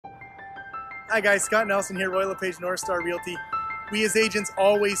Hi guys, Scott Nelson here, Royal LePage North Star Realty. We as agents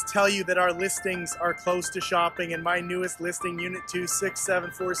always tell you that our listings are close to shopping, and my newest listing, Unit 2,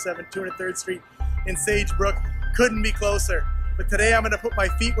 6747 203rd Street in Sagebrook, couldn't be closer. But today I'm going to put my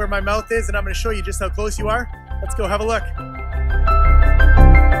feet where my mouth is and I'm going to show you just how close you are. Let's go have a look.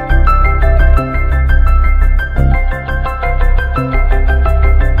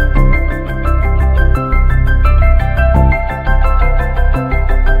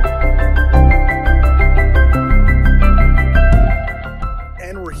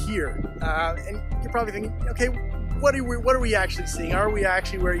 And you're probably thinking, okay, what are we actually seeing? Are we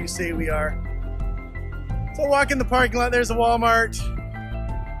actually where you say we are? So walk in the parking lot, there's a Walmart.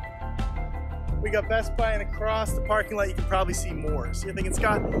 We got Best Buy, and across the parking lot you can probably see more. So you're thinking,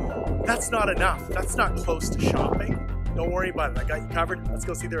 Scott, that's not enough. That's not close to shopping. Don't worry about it, I got you covered. Let's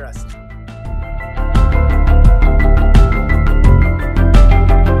go see the rest.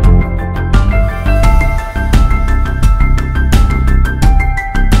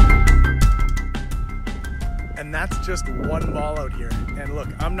 And that's just one mall out here. And look,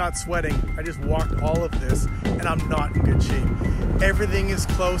 I'm not sweating. I just walked all of this and I'm not in good shape. Everything is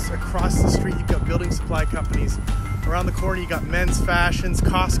close. Across the street, you've got building supply companies. Around the corner, you got Men's Fashions.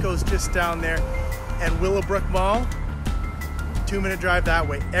 Costco's just down there. And Willowbrook Mall, 2-minute drive that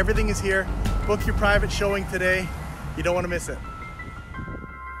way. Everything is here. Book your private showing today. You don't want to miss it.